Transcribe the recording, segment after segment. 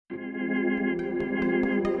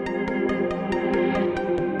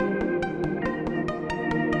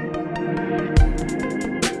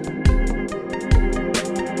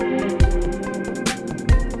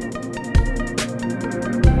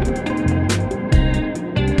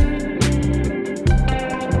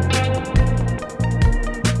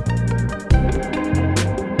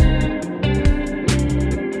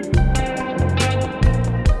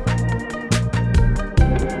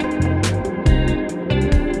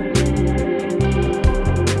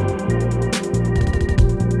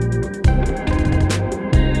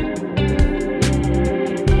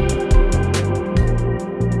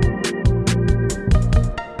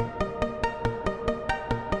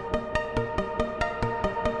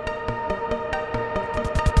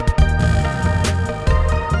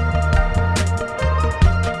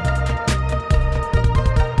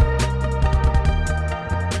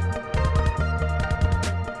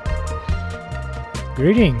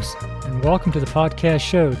Greetings, and welcome to the podcast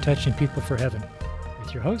show, Touching People for Heaven,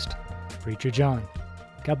 with your host, Preacher John.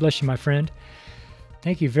 God bless you, my friend.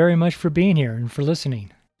 Thank you very much for being here and for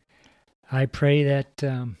listening. I pray that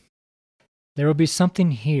there will be something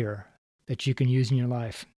here that you can use in your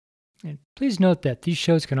life. And please note that these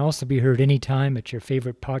shows can also be heard anytime at your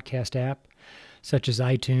favorite podcast app, such as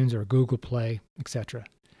iTunes or Google Play, etc.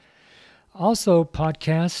 Also,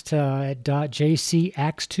 podcast at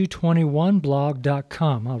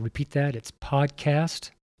 .jcacts221blog.com. I'll repeat that. It's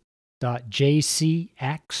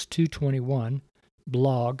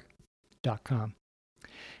podcast.jcacts221blog.com.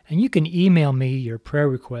 And you can email me your prayer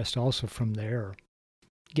request also from there, or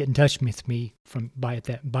get in touch with me by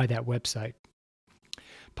that website,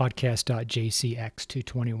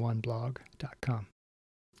 podcast.jcacts221blog.com.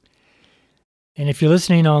 And if you're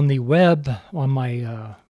listening on the web, on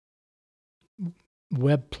my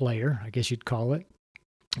web player, I guess you'd call it,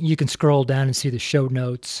 you can scroll down and see the show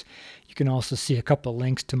notes. You can also see a couple of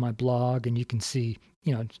links to my blog, and you can see,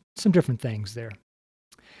 some different things there.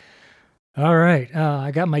 All right,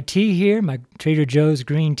 I got my tea here, my Trader Joe's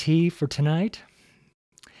green tea for tonight.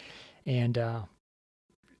 And I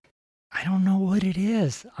don't know what it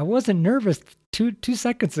is. I wasn't nervous two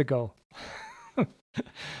seconds ago.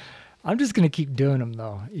 I'm just going to keep doing them,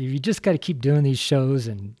 though. You just got to keep doing these shows,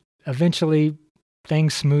 and eventually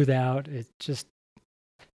things smooth out. It's just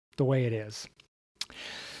the way it is.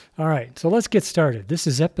 All right, so let's get started. This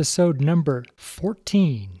is episode number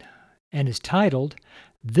 14, and is titled,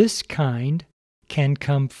 This Kind Can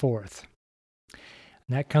Come Forth.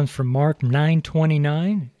 And that comes from Mark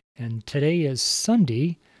 9:29, and today is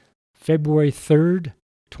Sunday, February 3rd,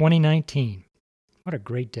 2019. What a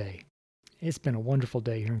great day. It's been a wonderful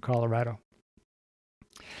day here in Colorado.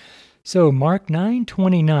 So Mark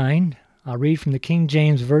 9:29, I'll read from the King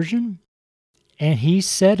James Version. And he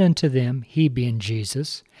said unto them, he being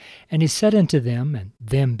Jesus, and he said unto them, and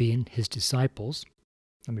them being his disciples.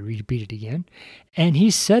 Let me repeat it again. And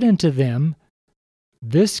he said unto them,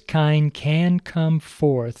 This kind can come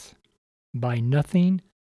forth by nothing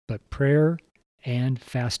but prayer and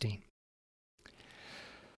fasting.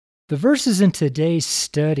 The verses in today's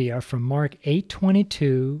study are from Mark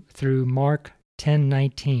 8:22 through Mark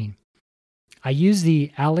 10:19. I use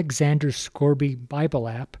the Alexander Scourby Bible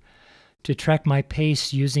app to track my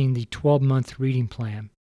pace using the 12-month reading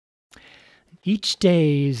plan. Each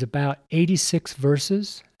day is about 86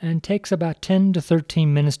 verses and takes about 10 to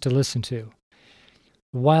 13 minutes to listen to.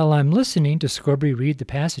 While I'm listening to Scourby read the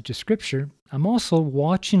passage of Scripture, I'm also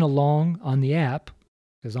watching along on the app,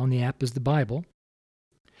 because on the app is the Bible,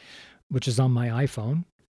 which is on my iPhone.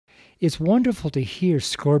 It's wonderful to hear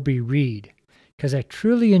Scourby read, because I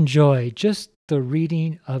truly enjoy just the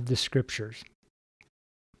reading of the Scriptures.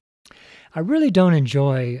 I really don't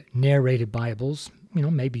enjoy narrated Bibles.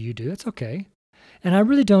 Maybe you do. That's okay. And I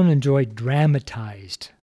really don't enjoy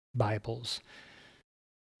dramatized Bibles,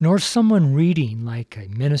 nor someone reading like a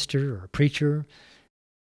minister or a preacher,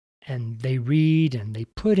 and they read and they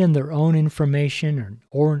put in their own information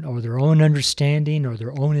or their own understanding or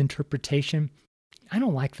their own interpretation. I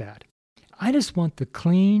don't like that. I just want the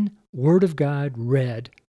clean Word of God read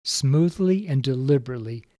smoothly and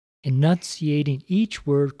deliberately, enunciating each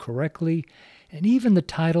word correctly, and even the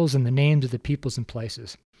titles and the names of the peoples and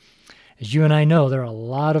places. As you and I know, there are a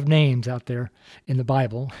lot of names out there in the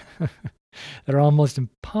Bible that are almost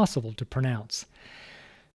impossible to pronounce.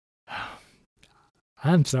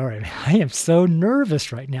 I'm sorry. I am so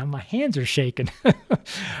nervous right now. My hands are shaking.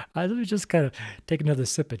 Let me just kind of take another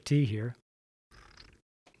sip of tea here.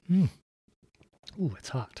 Ooh, it's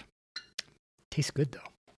hot. Tastes good, though.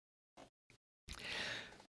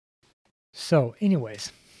 So,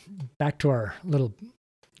 anyways, back to our little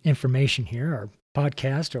information here, our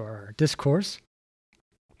podcast or our discourse.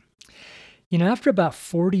 After about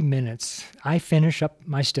 40 minutes, I finish up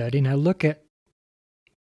my study and I look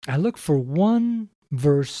for one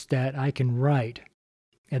verse that I can write.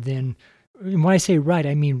 And then when I say write,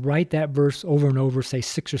 I mean write that verse over and over, say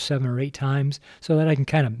 6 or 7 or 8 times, so that I can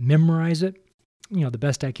kind of memorize it, the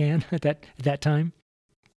best I can at that time.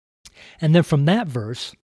 And then from that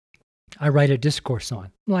verse, I write a discourse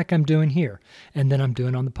on, like I'm doing here, and then I'm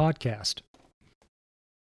doing on the podcast.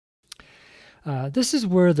 This is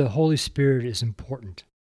where the Holy Spirit is important,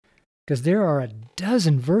 because there are a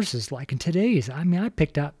dozen verses, like in today's. I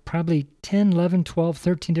picked out probably 10, 11, 12,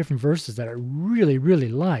 13 different verses that I really, really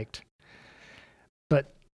liked.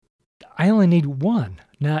 But I only need one,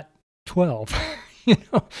 not 12.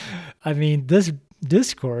 This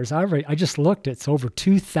discourse, I just looked, it's over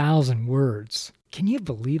 2,000 words. Can you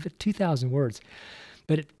believe it? 2,000 words.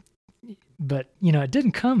 But But, it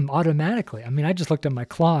didn't come automatically. I mean, I just looked at my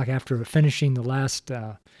clock after finishing the last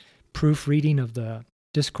proofreading of the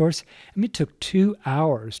discourse. I mean, it took 2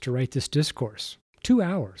 hours to write this discourse. 2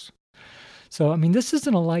 hours. So, I mean, this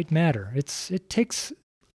isn't a light matter. It takes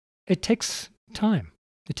time.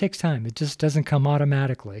 It takes time. It just doesn't come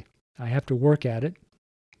automatically. I have to work at it.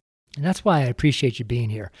 And that's why I appreciate you being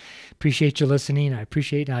here. Appreciate you listening. I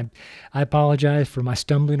apologize for my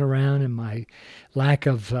stumbling around and my lack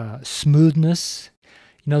of smoothness.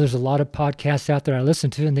 There's a lot of podcasts out there I listen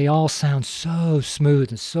to, and they all sound so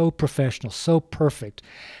smooth and so professional, so perfect.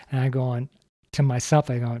 And I go on to myself,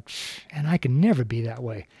 and I can never be that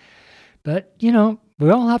way. But, we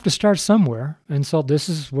all have to start somewhere. And so this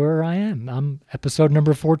is where I am. I'm episode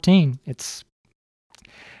number 14.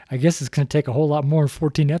 I guess it's going to take a whole lot more than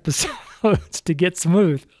 14 episodes to get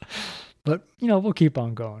smooth. But, we'll keep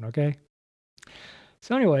on going, okay?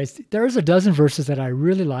 So anyways, there's a dozen verses that I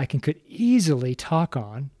really like and could easily talk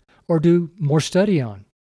on or do more study on.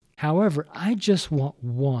 However, I just want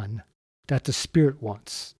one that the Spirit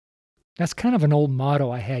wants. That's kind of an old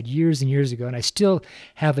motto I had years and years ago, and I still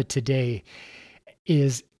have it today,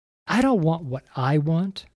 is I don't want what I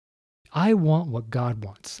want. I want what God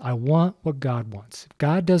wants. I want what God wants. If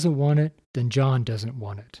God doesn't want it, then John doesn't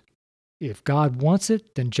want it. If God wants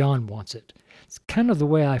it, then John wants it. It's kind of the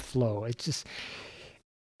way I flow. I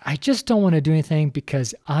just don't want to do anything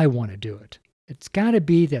because I want to do it. It's got to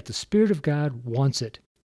be that the Spirit of God wants it.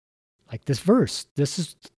 Like this verse. This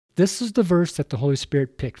is the verse that the Holy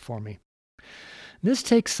Spirit picked for me. This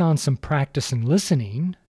takes on some practice in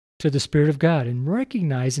listening to the Spirit of God and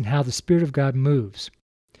recognizing how the Spirit of God moves.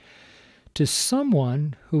 To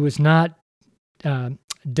someone who has not done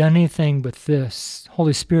anything with this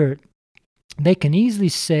Holy Spirit, they can easily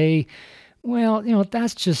say, well,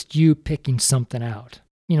 that's just you picking something out,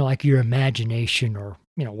 like your imagination or,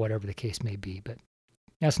 whatever the case may be. But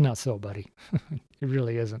that's not so, buddy. It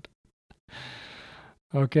really isn't.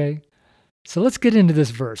 Okay, so let's get into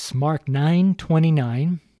this verse, Mark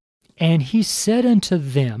 9:29. And he said unto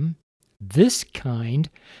them, this kind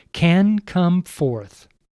can come forth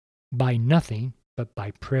by nothing but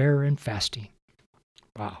by prayer and fasting.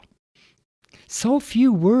 Wow. So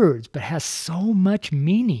few words, but has so much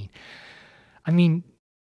meaning. I mean,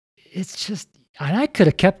 it's just, and I could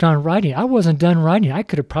have kept on writing. I wasn't done writing. I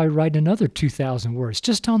could have probably written another 2,000 words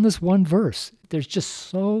just on this one verse. There's just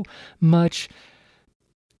so much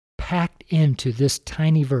packed into this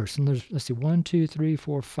tiny verse. And there's, let's see, 1, 2, 3,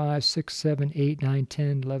 4, 5, 6, 7, 8, 9,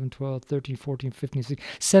 10, 11, 12, 13, 14, 15, 16,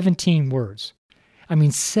 17 words. I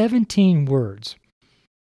mean, 17 words.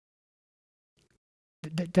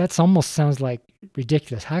 That's almost sounds like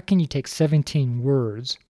ridiculous. How can you take 17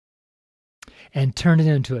 words and turn it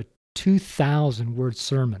into a 2,000 word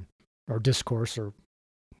sermon or discourse or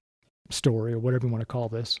story or whatever you want to call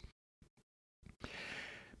this?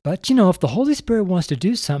 But, if the Holy Spirit wants to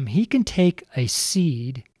do something, he can take a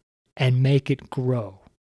seed and make it grow.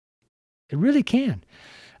 It really can.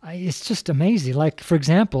 It's just amazing. Like, for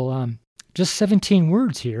example, just 17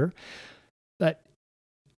 words here, but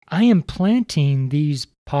I am planting these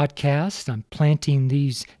podcasts. I'm planting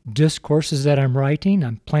these discourses that I'm writing.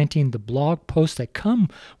 I'm planting the blog posts that come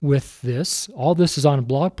with this. All this is on a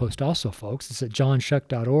blog post also, folks. It's at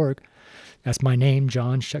johnshuck.org. That's my name,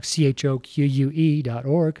 John Shuck,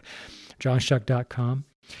 CHOQUE.org, johnshuck.com.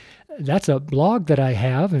 That's a blog that I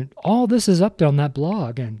have, and all this is up there on that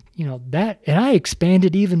blog. And, and I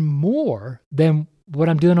expanded even more than what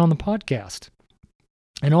I'm doing on the podcast.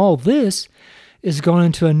 And all this is going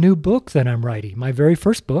into a new book that I'm writing, my very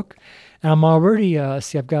first book. And I'm already,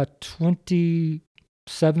 I've got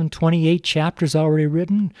 28 chapters already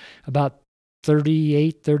written, about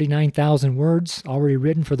 39,000 words already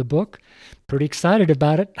written for the book. Pretty excited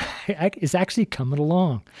about it. It's actually coming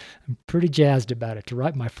along. I'm pretty jazzed about it to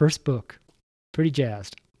write my first book. Pretty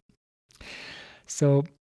jazzed. So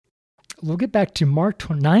we'll get back to Mark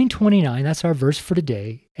 9:29. That's our verse for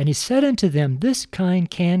today. And he said unto them, this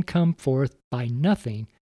kind can come forth by nothing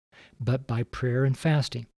but by prayer and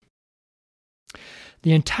fasting.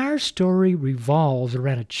 The entire story revolves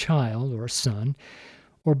around a child or a son,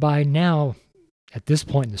 or by now, at this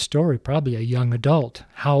point in the story, probably a young adult.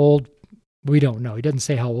 How old? We don't know. He doesn't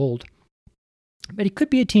say how old. But he could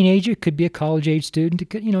be a teenager, could be a college-age student, it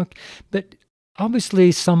could, but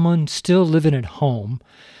obviously someone still living at home.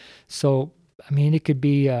 So, I mean, it could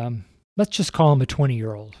be, let's just call him a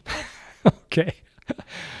 20-year-old. Okay.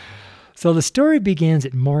 So the story begins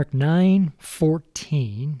at Mark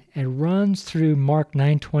 9:14 and runs through Mark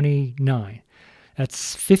 9:29.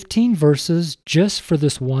 That's 15 verses just for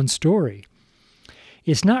this one story.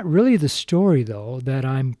 It's not really the story, though, that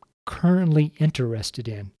I'm currently interested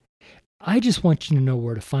in. I just want you to know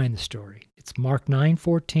where to find the story. It's Mark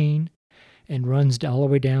 9:14 and runs all the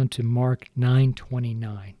way down to Mark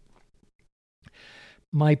 9:29.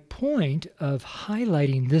 My point of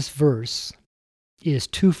highlighting this verse is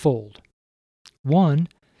twofold. One,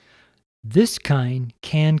 this kind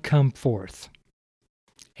can come forth.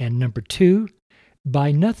 And number two,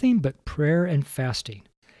 by nothing but prayer and fasting.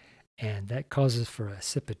 And that causes for a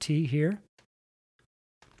sip of tea here.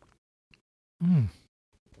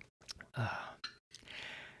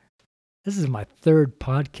 This is my third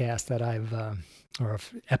podcast that I've, or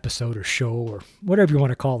episode or show or whatever you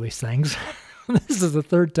want to call these things. This is the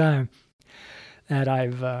third time that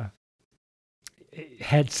I've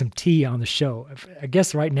had some tea on the show. I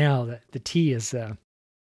guess right now the tea is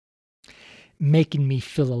making me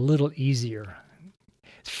feel a little easier.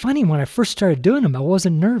 It's funny, when I first started doing them, I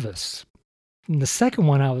wasn't nervous. And the second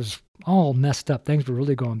one, I was all messed up. Things were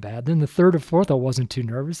really going bad. Then the third or fourth, I wasn't too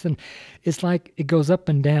nervous. And it's like it goes up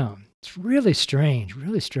and down. It's really strange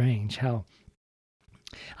how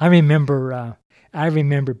I remember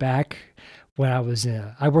back when I was,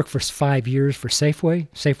 I worked for 5 years for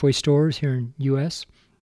Safeway stores here in U.S.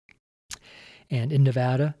 and in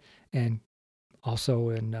Nevada and also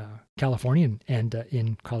in California and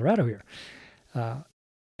in Colorado here.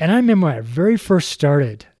 And I remember when I very first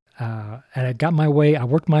started, and I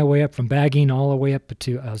worked my way up from bagging all the way up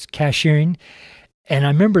to, I was cashiering. And I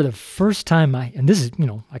remember the first time and this is,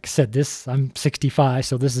 like I said, I'm 65,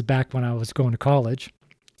 so this is back when I was going to college.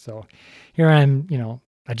 So here I'm,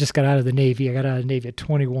 I just got out of the Navy. I got out of the Navy at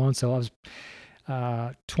 21, so I was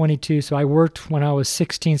 22. So I worked when I was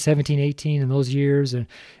 16, 17, 18 in those years. And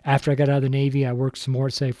after I got out of the Navy, I worked some more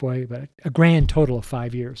at Safeway, but a grand total of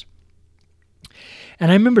 5 years.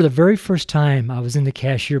 And I remember the very first time I was in the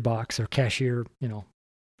cashier box or cashier,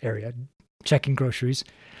 area, checking groceries,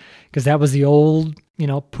 because that was the old,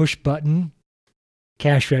 push button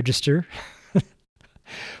cash register.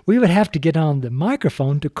 We would have to get on the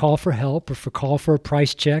microphone to call for help or call for a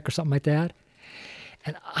price check or something like that.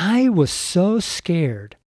 And I was so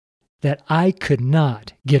scared that I could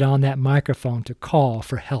not get on that microphone to call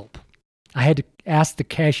for help. I had to ask the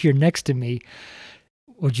cashier next to me,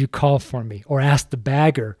 would you call for me? Or ask the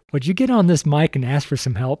bagger, would you get on this mic and ask for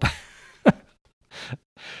some help?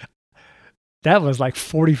 That was like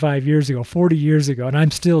 40 years ago, and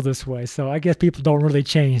I'm still this way. So I guess people don't really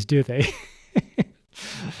change, do they?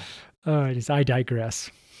 I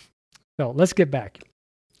digress. So let's get back.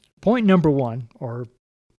 Point number one, or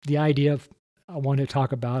the idea I want to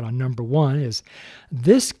talk about on number one, is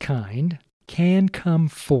this kind can come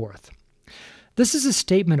forth. This is a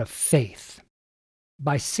statement of faith.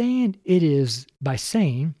 By saying it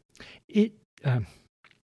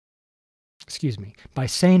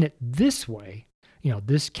this way,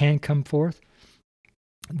 this can come forth.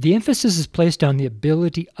 The emphasis is placed on the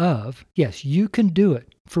ability of, yes, you can do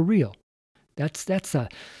it for real. That's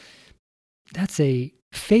a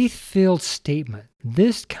faith-filled statement.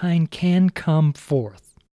 This kind can come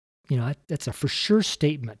forth. That's a for sure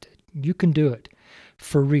statement. You can do it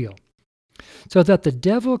for real. So that the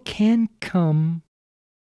devil can come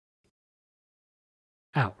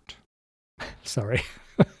out. Sorry.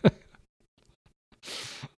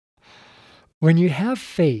 When you have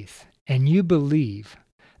faith and you believe,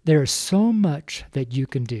 there is so much that you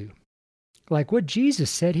can do. Like what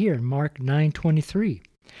Jesus said here in Mark 9:23.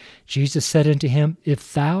 Jesus said unto him,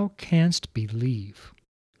 if thou canst believe,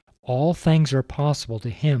 all things are possible to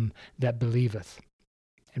him that believeth.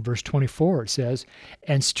 In verse 24 it says,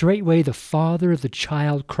 and straightway the father of the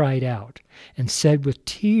child cried out and said with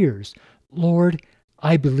tears, Lord,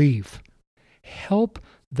 I believe. Help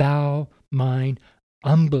thou mine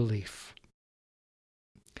unbelief.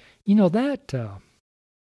 That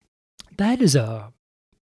is a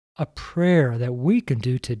prayer that we can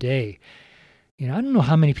do today. I don't know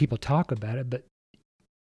how many people talk about it, but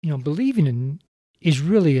believing is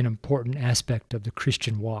really an important aspect of the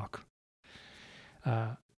Christian walk.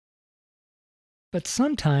 But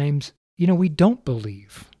sometimes, we don't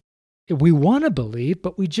believe. We want to believe,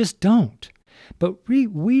 but we just don't. But we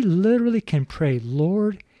literally can pray,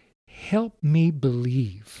 Lord, help me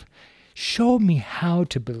believe. Show me how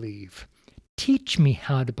to believe. Teach me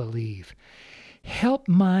how to believe. Help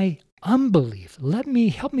my unbelief.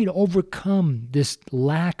 Help me to overcome this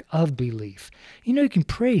lack of belief. You can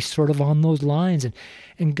pray sort of on those lines,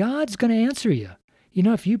 and God's going to answer you.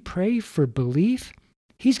 If you pray for belief,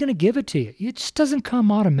 He's going to give it to you. It just doesn't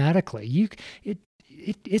come automatically.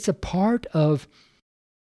 It's a part of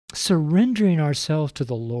surrendering ourselves to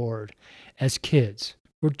the Lord as kids.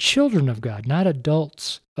 We're children of God, not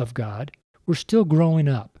adults of God. We're still growing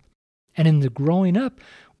up. And in the growing up,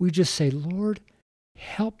 we just say, Lord,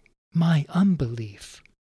 help my unbelief.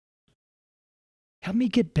 Help me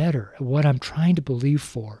get better at what I'm trying to believe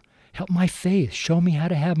for. Help my faith. Show me how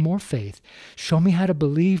to have more faith. Show me how to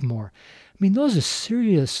believe more. I mean, those are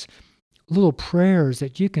serious little prayers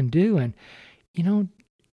that you can do. And,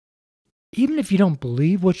 even if you don't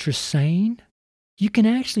believe what you're saying, you can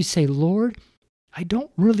actually say, Lord, I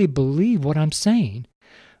don't really believe what I'm saying,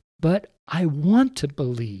 but I want to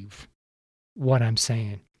believe what I'm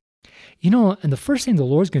saying. And the first thing the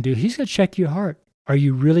Lord's going to do, He's going to check your heart. Are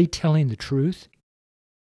you really telling the truth?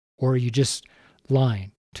 Or are you just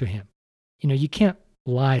lying to Him? You can't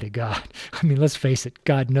lie to God. I mean, let's face it,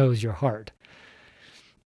 God knows your heart.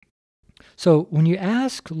 So when you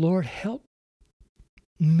ask, Lord, help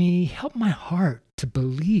my heart to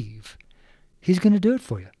believe, He's going to do it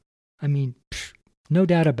for you. I mean, no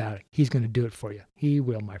doubt about it. He's going to do it for you. He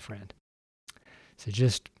will, my friend. So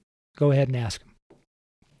just go ahead and ask Him.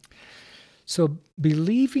 So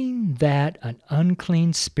believing that an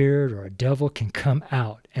unclean spirit or a devil can come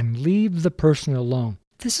out and leave the person alone,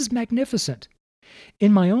 this is magnificent.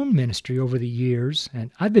 In my own ministry over the years,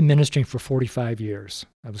 and I've been ministering for 45 years.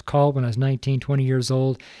 I was called when I was 19, 20 years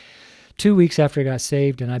old, 2 weeks after I got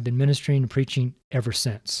saved, and I've been ministering and preaching ever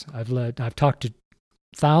since. I've talked to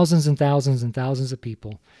thousands and thousands and thousands of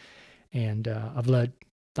people, and I've led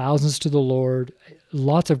thousands to the Lord.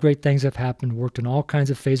 Lots of great things have happened, worked in all kinds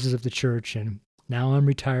of phases of the church, and now I'm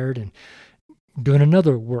retired and doing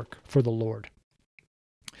another work for the Lord.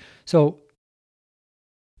 So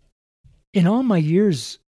in all my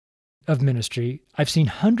years of ministry, I've seen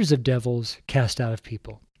hundreds of devils cast out of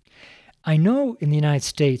people. I know in the United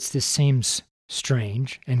States this seems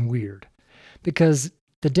strange and weird because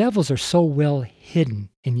the devils are so well hidden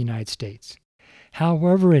in the United States.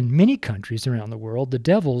 However, in many countries around the world, the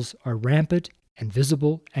devils are rampant and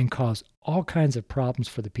visible and cause all kinds of problems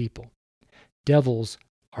for the people. Devils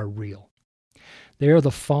are real. They are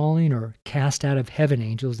the falling or cast out of heaven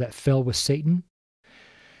angels that fell with Satan.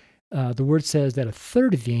 The word says that a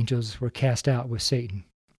third of the angels were cast out with Satan.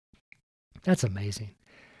 That's amazing.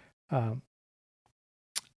 On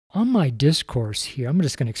my discourse here, I'm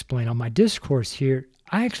just going to explain. On my discourse here,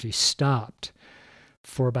 I actually stopped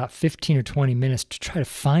for about 15 or 20 minutes to try to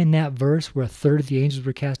find that verse where a third of the angels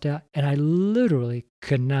were cast out, and I literally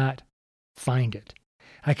could not find it.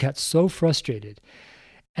 I got so frustrated,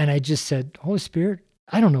 and I just said, Holy Spirit,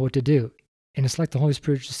 I don't know what to do. And it's like the Holy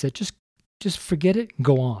Spirit just said, just forget it and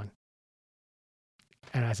go on.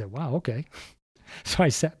 And I said, wow, okay. So I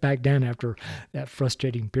sat back down after that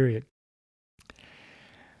frustrating period.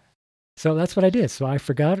 So that's what I did. So I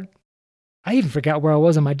forgot. I even forgot where I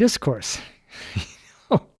was in my discourse.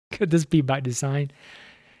 Could this be by design?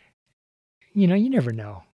 You never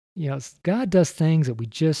know. God does things that we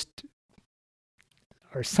just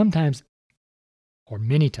are sometimes, or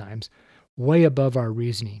many times, way above our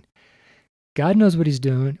reasoning. God knows what He's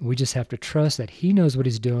doing. We just have to trust that He knows what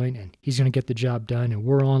He's doing, and He's going to get the job done, and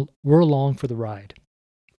we're along for the ride.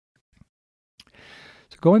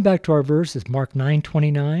 So going back to our verse is Mark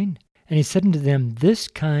 9:29, and He said unto them, This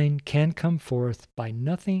kind can come forth by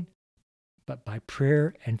nothing but by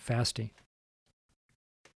prayer and fasting.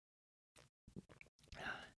 I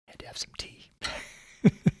had to have some tea.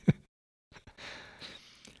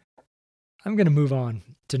 I'm going to move on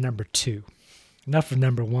to number 2. Enough of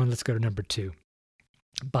number 1, let's go to number 2.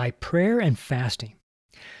 By prayer and fasting.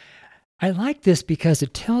 I like this because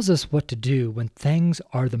it tells us what to do when things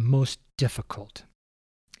are the most difficult.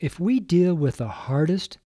 If we deal with the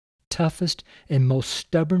hardest, toughest, and most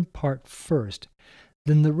stubborn part first,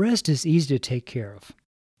 then the rest is easy to take care of.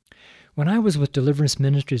 When I was with Deliverance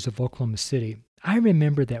Ministries of Oklahoma City, I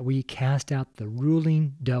remember that we cast out the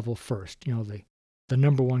ruling devil first, the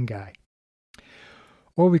number one guy.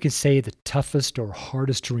 Or we could say the toughest or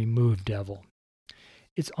hardest to remove devil.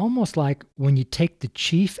 It's almost like when you take the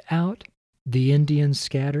chief out, the Indians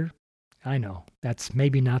scatter. I know, that's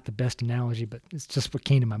maybe not the best analogy, but it's just what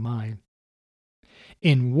came to my mind.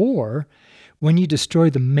 In war, when you destroy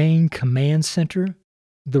the main command center,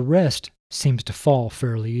 the rest seems to fall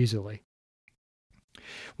fairly easily.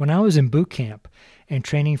 When I was in boot camp and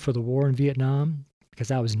training for the war in Vietnam,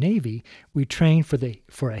 because I was Navy, we trained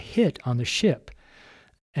for a hit on the ship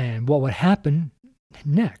and what would happen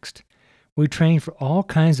next. We trained for all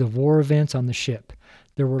kinds of war events on the ship.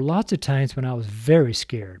 There were lots of times when I was very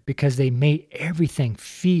scared because they made everything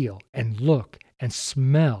feel and look and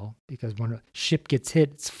smell, because when a ship gets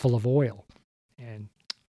hit, it's full of oil and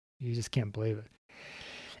you just can't believe it.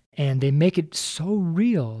 And they make it so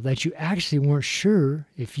real that you actually weren't sure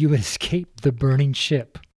if you would escape the burning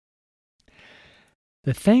ship.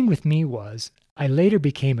 The thing with me was I later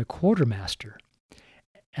became a quartermaster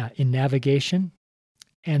in navigation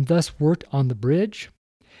and thus worked on the bridge.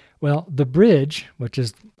 Well, the bridge, which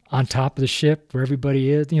is on top of the ship where everybody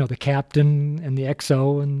is, the captain and the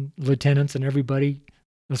XO and lieutenants and everybody,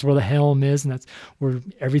 that's where the helm is, and that's where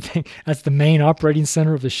everything, that's the main operating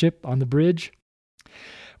center of the ship on the bridge.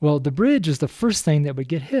 Well, the bridge is the first thing that would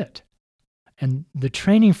get hit. And the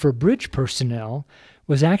training for bridge personnel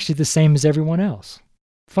was actually the same as everyone else.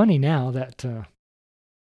 Funny now that,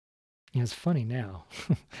 it's funny now.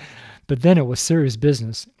 But then it was serious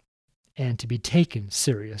business and to be taken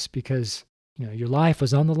serious because, your life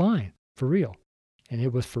was on the line for real. And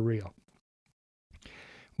it was for real.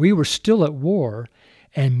 We were still at war,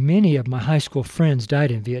 and many of my high school friends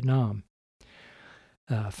died in Vietnam.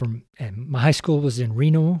 And my high school was in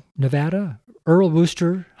Reno, Nevada, Earl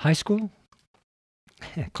Wooster High School,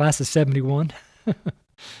 class of 71.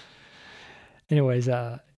 Anyways,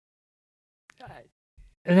 and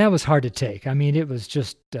that was hard to take. I mean, it was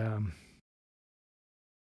just,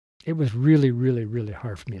 it was really, really, really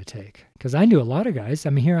hard for me to take because I knew a lot of guys.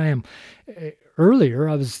 I mean, here I am. Earlier,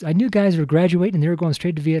 I knew guys were graduating and they were going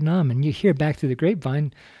straight to Vietnam, and you hear back through the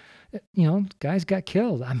grapevine, guys got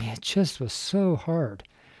killed. I mean, it just was so hard,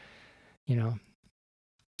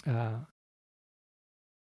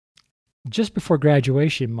 just before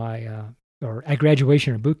graduation, at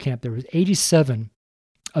graduation or boot camp, there was 87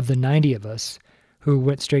 of the 90 of us who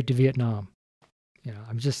went straight to Vietnam.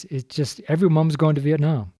 Everyone was going to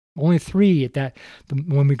Vietnam. Only 3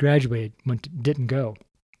 when we graduated didn't go.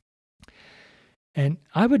 And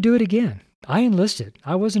I would do it again. I enlisted.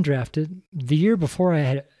 I wasn't drafted. The year before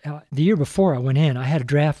I went in, I had a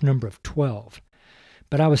draft number of 12.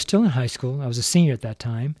 But I was still in high school. I was a senior at that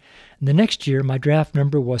time. And the next year, my draft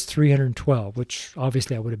number was 312, which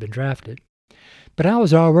obviously I would have been drafted. But I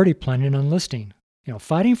was already planning on enlisting.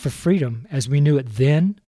 Fighting for freedom as we knew it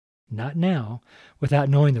then, not now, without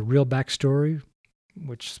knowing the real backstory,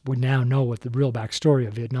 which we now know what the real backstory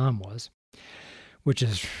of Vietnam was, which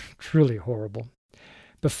is truly horrible.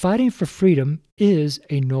 But fighting for freedom is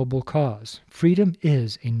a noble cause. Freedom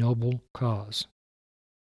is a noble cause.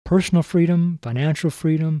 Personal freedom, financial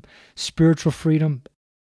freedom, spiritual freedom,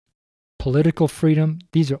 political freedom,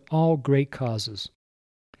 these are all great causes.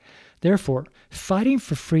 Therefore, fighting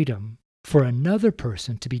for freedom for another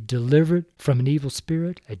person to be delivered from an evil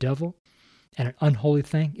spirit, a devil, and an unholy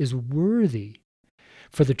thing is worthy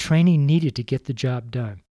for the training needed to get the job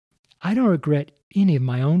done. I don't regret any of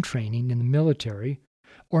my own training in the military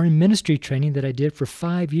or in ministry training that I did for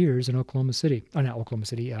 5 years in Oklahoma City. Oh, not Oklahoma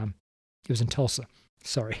City. It was in Tulsa.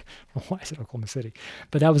 Sorry. Why is it Oklahoma City?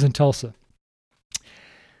 But that was in Tulsa.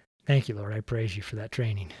 Thank you, Lord. I praise you for that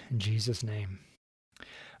training. In Jesus' name.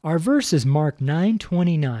 Our verse is Mark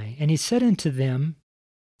 9:29, and he said unto them,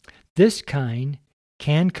 this kind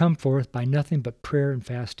can come forth by nothing but prayer and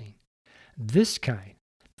fasting. This kind,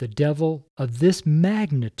 the devil of this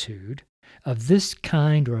magnitude, of this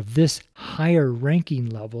kind, or of this higher ranking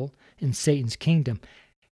level in Satan's kingdom,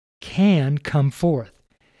 can come forth.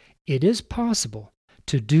 It is possible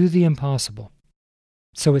to do the impossible.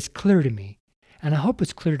 So it's clear to me, and I hope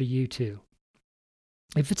it's clear to you too.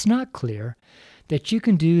 If it's not clear that you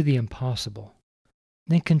can do the impossible,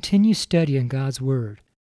 then continue studying God's Word.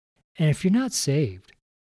 And if you're not saved,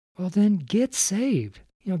 well then get saved.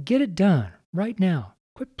 Get it done right now.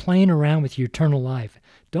 Quit playing around with your eternal life.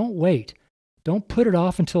 Don't wait. Don't put it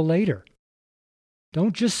off until later.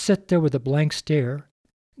 Don't just sit there with a blank stare.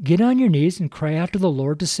 Get on your knees and cry out to the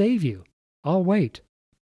Lord to save you. I'll wait.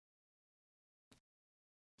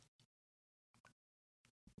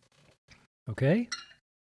 Okay?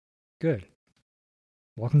 Good.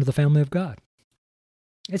 Welcome to the family of God.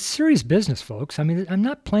 It's serious business, folks. I mean, I'm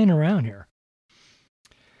not playing around here.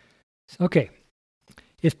 Okay.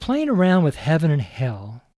 If playing around with heaven and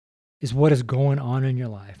hell is what is going on in your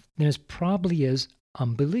life, then it probably is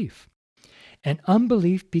unbelief. And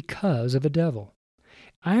unbelief because of a devil.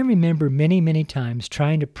 I remember many, many times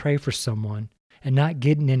trying to pray for someone and not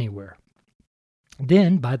getting anywhere.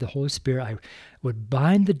 Then, by the Holy Spirit, I would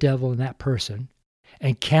bind the devil in that person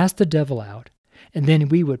and cast the devil out, and then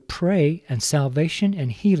we would pray and salvation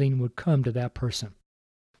and healing would come to that person.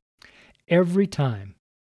 Every time.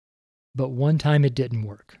 But one time it didn't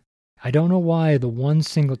work. I don't know why the one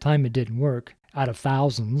single time it didn't work out of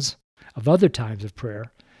thousands of other times of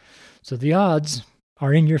prayer. So the odds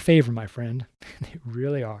are in your favor, my friend. They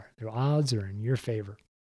really are. The odds are in your favor.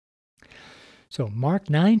 So Mark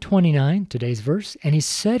 9:29, today's verse, and he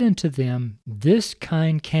said unto them, this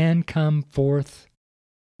kind can come forth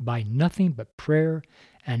by nothing but prayer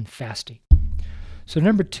and fasting. So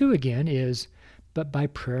number 2 again is but by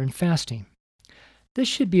prayer and fasting. This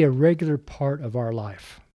should be a regular part of our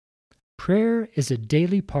life. Prayer is a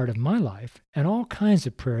daily part of my life, and all kinds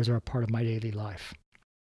of prayers are a part of my daily life.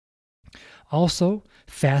 Also,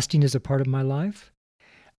 fasting is a part of my life.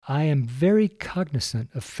 I am very cognizant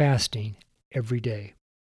of fasting every day.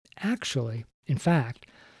 Actually, in fact,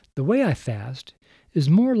 the way I fast is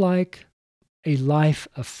more like a life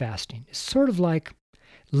of fasting. It's sort of like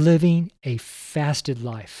living a fasted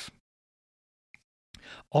life.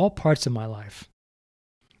 All parts of my life,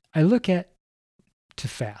 I look at to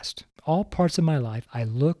fast. All parts of my life, I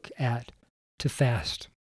look at to fast.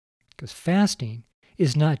 Because fasting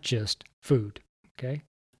is not just food, okay?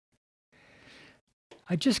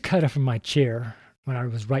 I just got up from my chair when I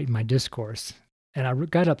was writing my discourse, and I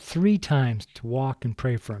got up 3 times to walk and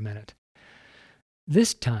pray for a minute.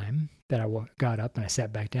 This time that I got up and I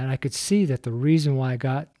sat back down, I could see that the reason why I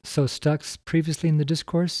got so stuck previously in the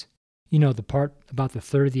discourse, you know, the part about the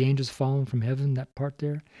third of the angels fallen from heaven, that part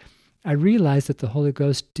there, I realized that the Holy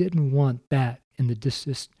Ghost didn't want that in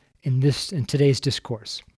today's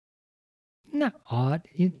discourse. Not odd,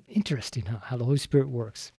 interesting how the Holy Spirit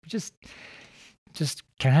works. Just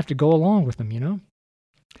kind of have to go along with them, you know?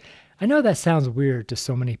 I know that sounds weird to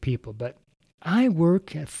so many people, but I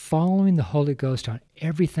work at following the Holy Ghost on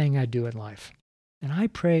everything I do in life. And I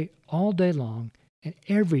pray all day long and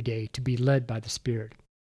every day to be led by the Spirit.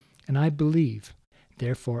 And I believe,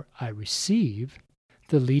 therefore I receive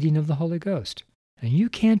the leading of the Holy Ghost. And you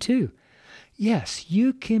can too. Yes,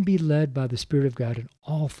 you can be led by the Spirit of God in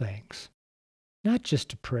all things, not just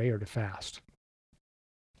to pray or to fast.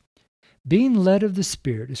 Being led of the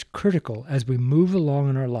Spirit is critical as we move along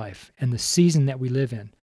in our life and the season that we live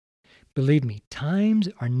in. Believe me, times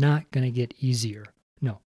are not going to get easier.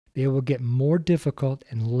 No, they will get more difficult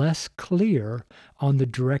and less clear on the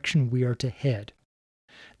direction we are to head.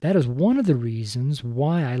 That is one of the reasons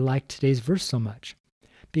why I like today's verse so much,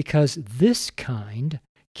 because this kind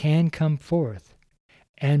can come forth,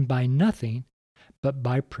 and by nothing but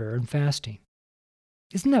by prayer and fasting.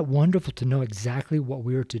 Isn't that wonderful to know exactly what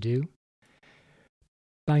we are to do?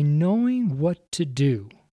 By knowing what to do,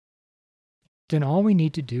 then all we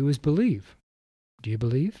need to do is believe. Do you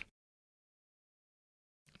believe?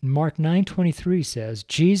 Mark 9:23 says,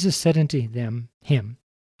 Jesus said unto him,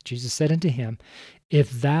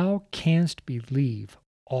 If thou canst believe,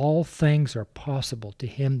 all things are possible to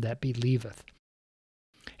him that believeth.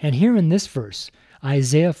 And here in this verse,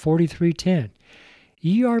 Isaiah 43:10,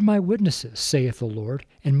 Ye are my witnesses, saith the Lord,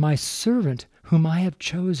 and my servant whom I have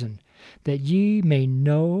chosen, that ye may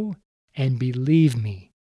know and believe me,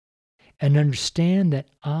 and understand that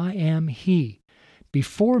I am he.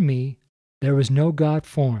 Before me there was no God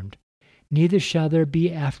formed, neither shall there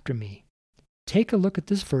be after me. Take a look at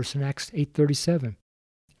this verse in Acts 8:37.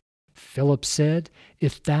 Philip said,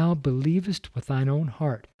 If thou believest with thine own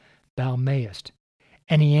heart, thou mayest.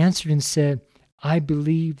 And he answered and said, I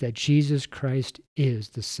believe that Jesus Christ is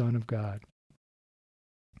the Son of God.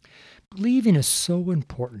 Believing is so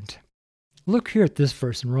important. Look here at this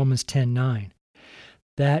verse in Romans 10:9.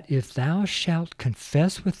 That if thou shalt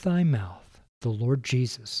confess with thy mouth the Lord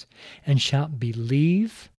Jesus, and shalt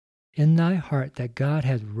believe in thy heart that God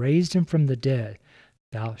hath raised him from the dead,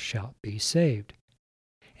 thou shalt be saved.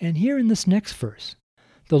 And here in this next verse,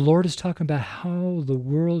 the Lord is talking about how the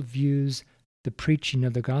world views the preaching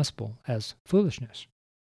of the gospel as foolishness.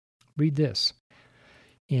 Read this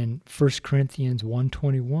in 1 Corinthians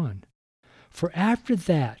 1:21. For after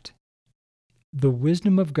that, the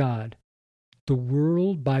wisdom of God, the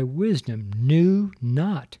world by wisdom knew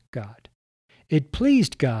not God. It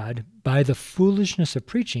pleased God by the foolishness of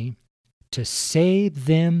preaching to save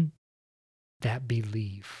them that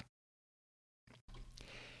believe.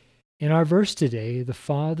 In our verse today, the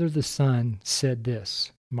Father, the Son said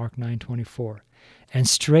this, Mark 9:24, And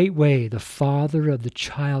straightway the father of the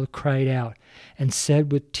child cried out and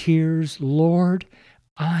said with tears, Lord,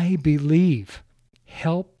 I believe.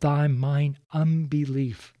 Help thy mine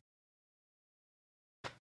unbelief.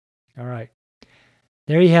 All right.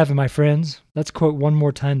 There you have it, my friends. Let's quote one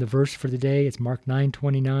more time the verse for the day. It's Mark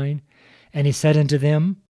 9:29. And he said unto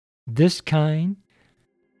them, This kind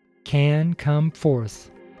can come forth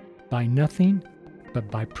by nothing but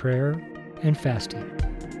by prayer and fasting.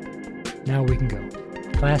 Now we can go.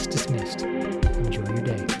 Class dismissed. Enjoy your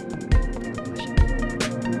day.